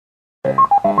I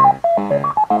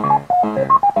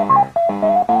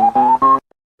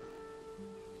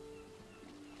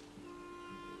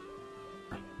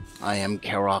am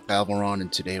Karok Alvaron,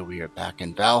 and today we are back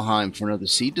in Valheim for another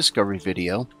seed discovery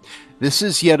video. This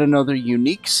is yet another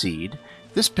unique seed.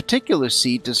 This particular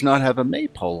seed does not have a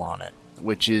maypole on it,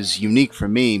 which is unique for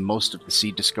me. Most of the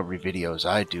seed discovery videos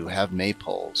I do have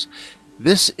maypoles.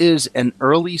 This is an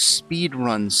early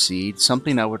speedrun seed,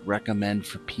 something I would recommend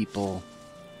for people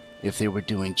if they were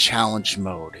doing challenge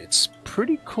mode. It's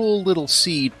pretty cool little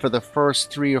seed for the first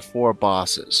 3 or 4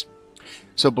 bosses.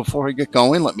 So before we get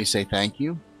going, let me say thank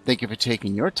you. Thank you for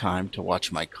taking your time to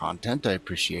watch my content. I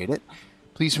appreciate it.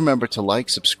 Please remember to like,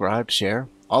 subscribe, share.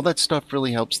 All that stuff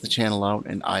really helps the channel out,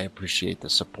 and I appreciate the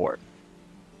support.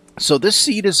 So this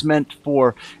seed is meant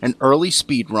for an early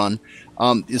speed run.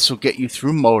 This will get you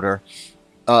through motor.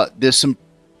 There's some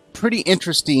pretty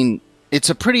interesting... It's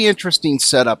a pretty interesting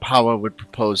setup how I would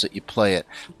propose that you play it.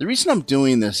 The reason I'm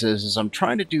doing this is I'm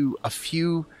trying to do a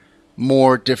few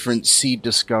more different seed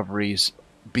discoveries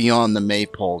beyond the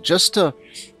maypole, just to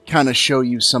kind of show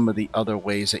you some of the other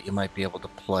ways that you might be able to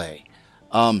play.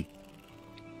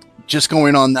 Just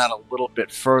going on that a little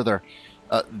bit further,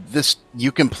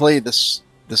 you can play this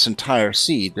entire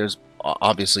seed. There's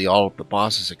obviously all of the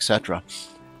bosses, etc.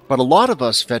 But a lot of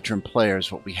us veteran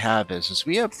players, what we have is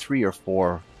we have 3 or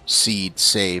 4 seed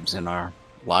saves in our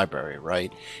library,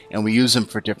 right? And we use them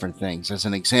for different things. As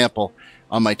an example,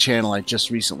 on my channel, I just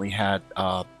recently had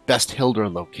Best Hilder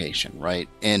location, right?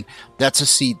 And that's a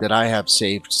seed that I have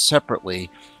saved separately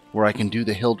where I can do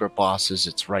the Hilder bosses.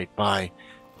 It's right by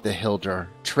the Hilder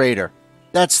trader.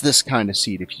 That's this kind of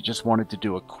seed. If you just wanted to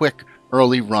do a quick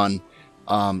early run,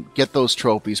 get those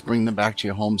trophies, bring them back to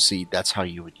your home seed, that's how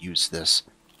you would use this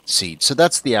seed. So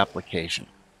that's the application.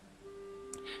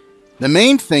 The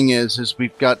main thing is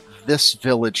we've got this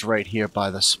village right here by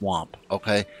the swamp,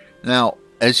 okay? Now,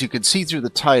 as you can see through the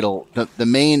title,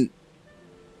 the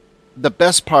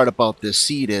best part about this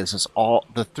seed is all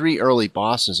the 3 early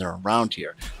bosses are around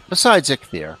here, besides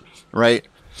Ichthyr, right?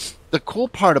 The cool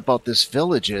part about this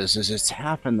village is it's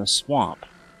half in the swamp,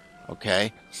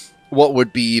 okay? What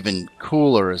would be even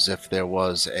cooler is if there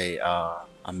was a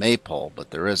maypole, but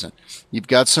there isn't. You've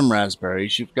got some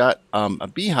raspberries, you've got a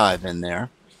beehive in there,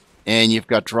 and you've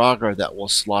got Draugr that will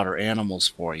slaughter animals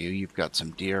for you. You've got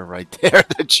some deer right there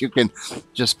that you can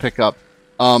just pick up.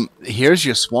 Here's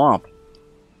your swamp.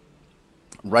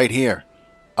 Right here.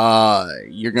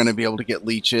 You're going to be able to get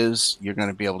leeches. You're going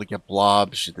to be able to get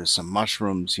blobs. There's some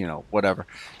mushrooms, you know, whatever.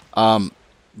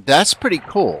 That's pretty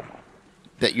cool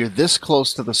that you're this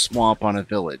close to the swamp on a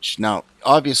village. Now,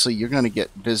 obviously, you're going to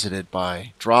get visited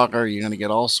by Draugr. You're going to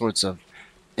get all sorts of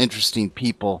interesting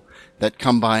people that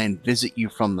come by and visit you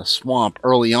from the swamp.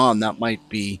 Early on, that might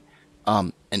be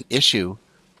an issue.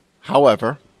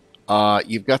 However,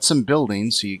 you've got some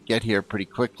buildings, so you get here pretty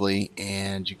quickly,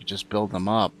 and you can just build them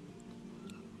up.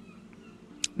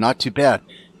 Not too bad.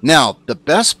 Now, the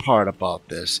best part about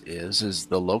this is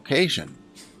the location.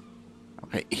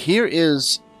 Okay, here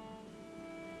is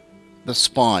the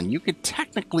spawn. You could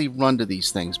technically run to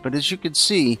these things, but as you can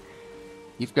see,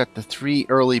 you've got the 3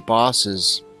 early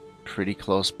bosses pretty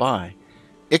close by.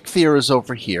 Ichthyr is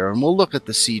over here, and we'll look at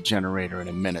the seed generator in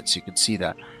a minute so you can see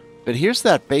that. But here's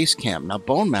that base camp. Now,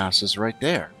 bone mass is right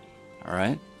there. All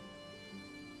right?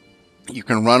 You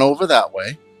can run over that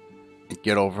way and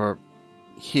get over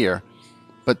here.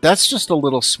 But that's just a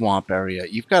little swamp area.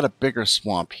 You've got a bigger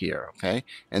swamp here, okay?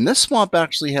 And this swamp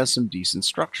actually has some decent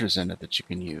structures in it that you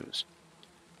can use.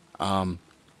 You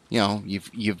know,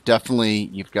 you've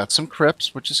got some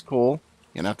crypts, which is cool.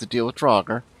 You're gonna have to deal with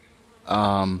Draugr.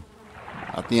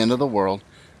 At the end of the world.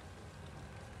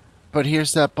 But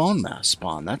here's that bone mass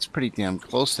spawn. That's pretty damn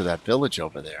close to that village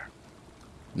over there.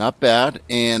 Not bad.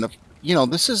 And, you know,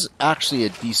 this is actually a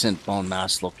decent bone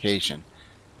mass location.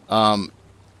 For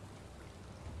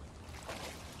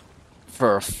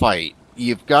a fight.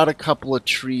 You've got a couple of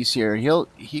trees here.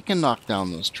 He can knock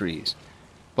down those trees.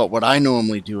 But what I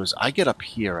normally do is I get up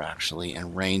here, actually,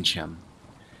 and range him.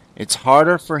 It's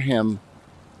harder for him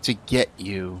to get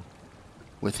you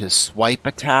with his swipe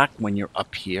attack when you're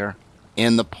up here,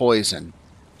 and the poison.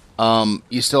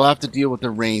 You still have to deal with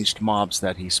the ranged mobs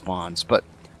that he spawns, but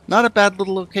not a bad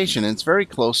little location, and it's very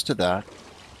close to that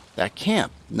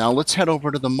camp. Now let's head over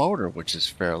to the motor, which is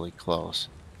fairly close.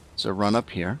 So run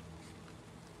up here.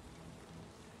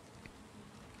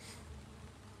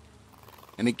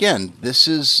 And again, this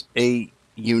is a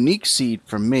unique seed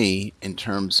for me in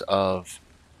terms of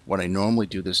what I normally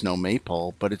do. There's no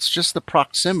maypole, but it's just the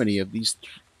proximity of these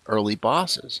early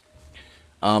bosses.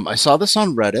 I saw this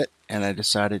on Reddit, and I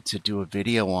decided to do a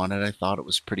video on it. I thought it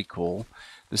was pretty cool.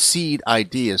 The seed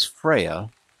ID is FREYA,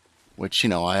 which, you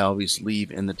know, I always leave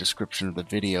in the description of the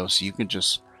video, so you can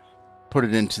just put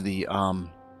it into the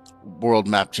world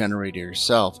map generator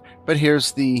yourself. But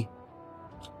here's the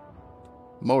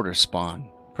motor spawn.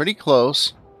 Pretty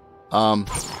close.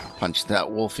 Punch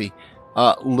that wolfie.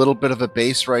 A little bit of a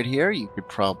base right here. You could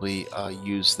probably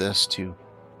use this to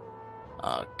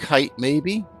kite,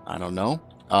 maybe. I don't know.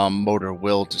 Motor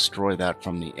will destroy that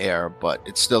from the air, but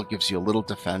it still gives you a little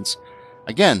defense.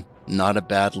 Again, not a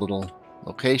bad little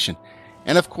location.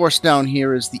 And of course, down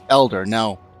here is the Elder.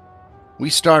 Now, we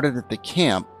started at the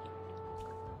camp.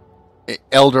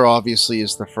 Elder obviously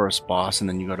is the first boss, and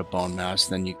then you go to Bone Mass,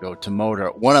 then you go to Motor.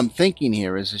 What I'm thinking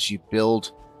here is you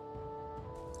build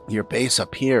your base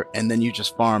up here, and then you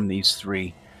just farm these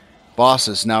 3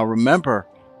 bosses. Now, remember,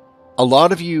 a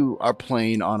lot of you are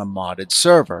playing on a modded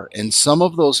server, and some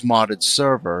of those modded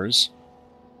servers,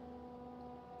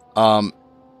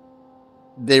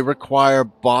 they require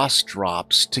boss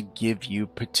drops to give you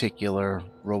particular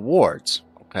rewards.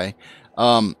 Okay,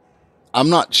 I'm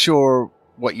not sure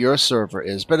what your server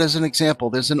is, but as an example,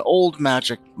 there's an old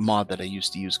magic mod that I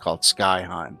used to use called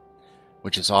Skyheim,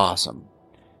 which is awesome.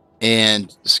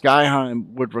 And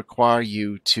Skyheim would require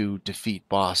you to defeat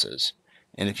bosses.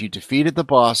 And if you defeated the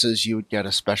bosses, you would get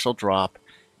a special drop.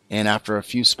 And after a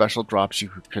few special drops, you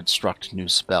could construct new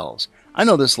spells. I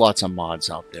know there's lots of mods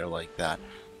out there like that.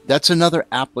 That's another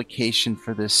application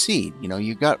for this seed. You know,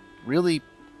 you got really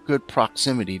good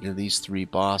proximity to these 3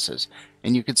 bosses.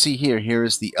 And you can see here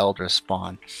is the Elder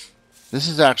spawn. This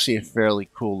is actually a fairly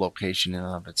cool location in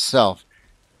and of itself.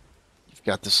 You've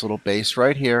got this little base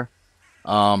right here.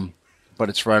 But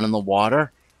it's right on the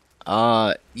water.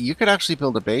 You could actually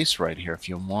build a base right here if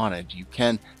you wanted. You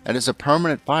can. That is a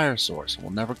permanent fire source. It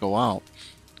will never go out.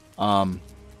 And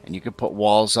you can put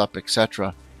walls up,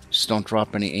 etc. Just don't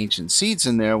drop any ancient seeds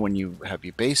in there when you have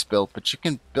your base built. But you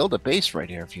can build a base right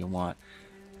here if you want.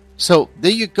 So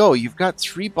there you go. You've got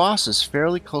 3 bosses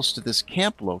fairly close to this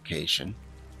camp location,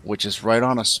 which is right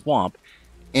on a swamp.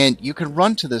 And you can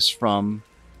run to this from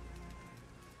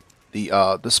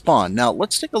the spawn. Now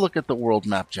let's take a look at the world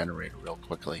map generator real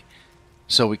quickly,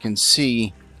 so we can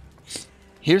see.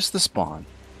 Here's the spawn.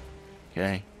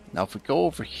 Okay. Now if we go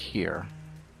over here,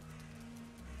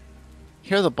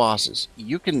 here are the bosses.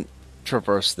 You can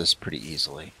traverse this pretty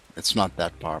easily. It's not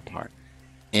that far apart.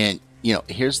 And you know,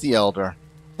 here's the Elder.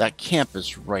 That camp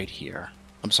is right here.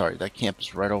 I'm sorry, that camp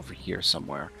is right over here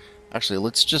somewhere. Actually,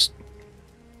 let's just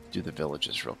do the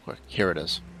villages real quick. Here it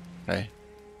is. Okay.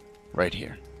 Right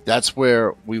here. That's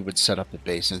where we would set up the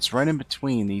base, and it's right in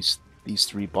between these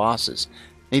 3 bosses.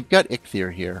 Now, you've got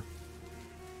Eikthyr here.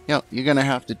 You know, you're gonna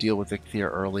have to deal with Eikthyr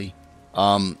early.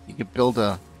 You could build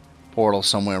a portal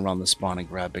somewhere around the spawn and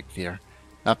grab Eikthyr.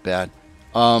 Not bad.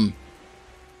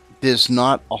 There's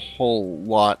not a whole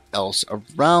lot else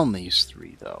around these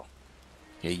 3, though.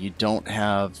 Okay, you don't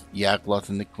have Yagluth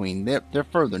and the Queen. They're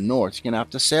further north. You're gonna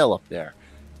have to sail up there.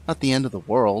 Not the end of the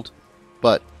world,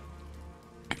 but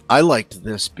I liked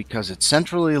this because it's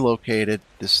centrally located.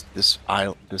 This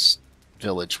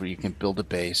village where you can build a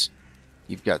base.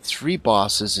 You've got 3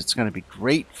 bosses. It's going to be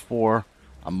great for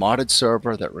a modded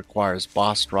server that requires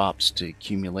boss drops to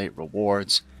accumulate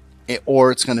rewards,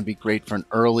 or it's going to be great for an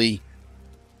early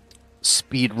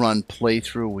speedrun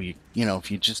playthrough where you know,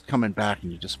 if you're just coming back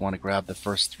and you just want to grab the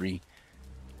first 3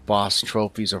 boss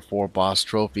trophies or 4 boss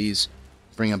trophies,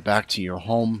 bring them back to your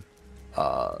home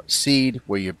seed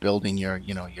where you're building your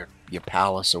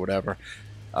palace or whatever.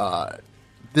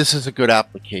 This is a good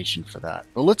application for that.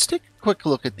 But let's take a quick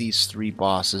look at these 3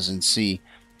 bosses and see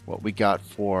what we got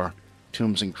for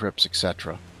tombs and crypts,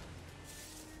 etc.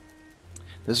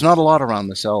 There's not a lot around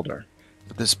this Elder,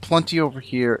 but there's plenty over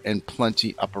here and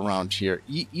plenty up around here.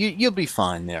 You'll be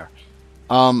fine there.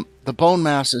 The bone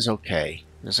mass is okay.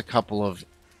 There's a couple of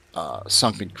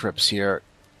sunken crypts here.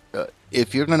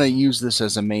 If you're going to use this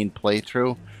as a main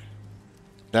playthrough,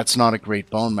 that's not a great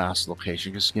bone mass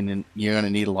location because you're going to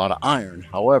need a lot of iron.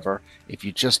 However, if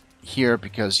you just here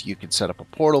because you can set up a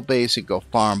portal base and go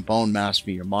farm bone mass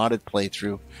for your modded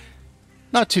playthrough,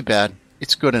 not too bad.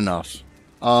 It's good enough.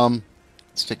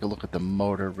 Let's take a look at the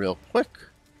motor real quick.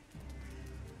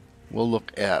 We'll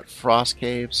look at Frost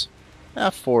Caves.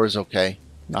 4 is okay.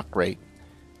 Not great.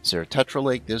 Is there a Tetra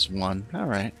Lake? There's 1.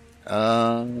 Alright.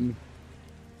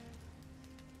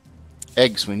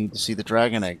 Eggs. We need to see the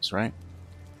dragon eggs, right?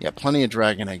 Yeah, plenty of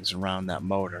dragon eggs around that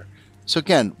motor. So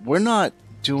again, we're not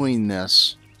doing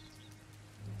this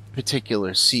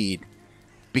particular seed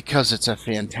because it's a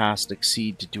fantastic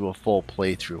seed to do a full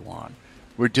playthrough on.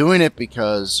 We're doing it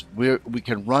because we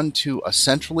can run to a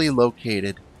centrally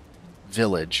located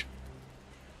village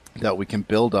that we can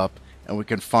build up, and we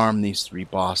can farm these 3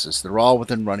 bosses. They're all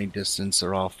within running distance.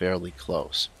 They're all fairly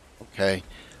close. Okay.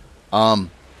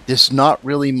 There's not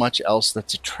really much else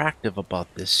that's attractive about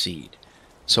this seed.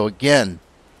 So again,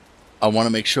 I want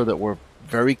to make sure that we're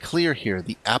very clear here.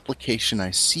 The application I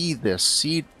see this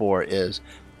seed for is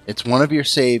it's one of your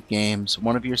save games,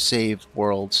 one of your save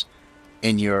worlds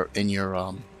in your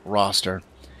roster.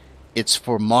 It's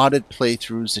for modded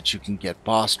playthroughs that you can get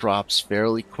boss drops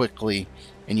fairly quickly,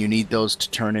 and you need those to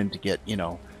turn in to get,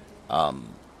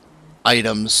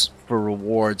 items for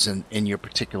rewards in your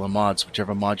particular mods,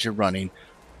 whichever mod you're running.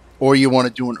 Or you want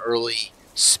to do an early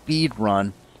speed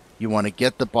run. You want to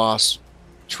get the boss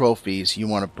trophies. You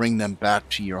want to bring them back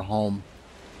to your home,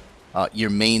 your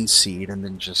main seed, and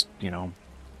then just,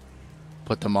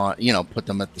 put them on, put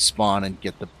them at the spawn and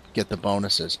get the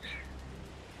bonuses.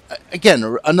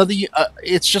 Again, another,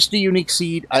 it's just a unique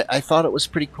seed. I thought it was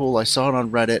pretty cool. I saw it on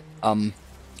Reddit. I'm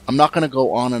not going to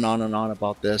go on and on and on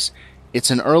about this. It's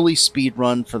an early speed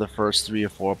run for the first 3 or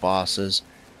 4 bosses.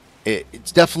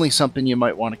 It's definitely something you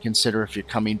might want to consider if you're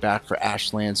coming back for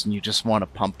Ashlands and you just want to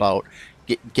pump out,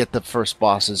 get the first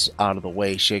bosses out of the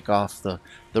way, shake off the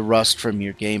rust from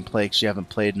your gameplay because you haven't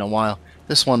played in a while.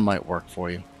 This one might work for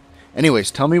you.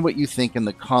 Anyways, tell me what you think in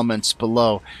the comments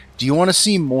below. Do you want to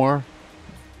see more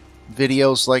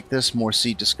videos like this, more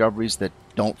seed discoveries that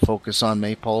don't focus on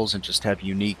maypoles and just have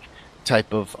unique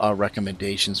type of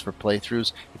recommendations for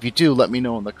playthroughs? If you do, let me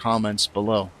know in the comments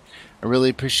below. I really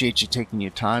appreciate you taking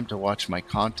your time to watch my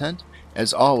content.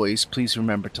 As always, please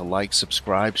remember to like,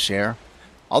 subscribe, share.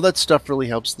 All that stuff really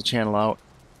helps the channel out.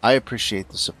 I appreciate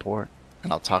the support,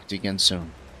 and I'll talk to you again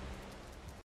soon.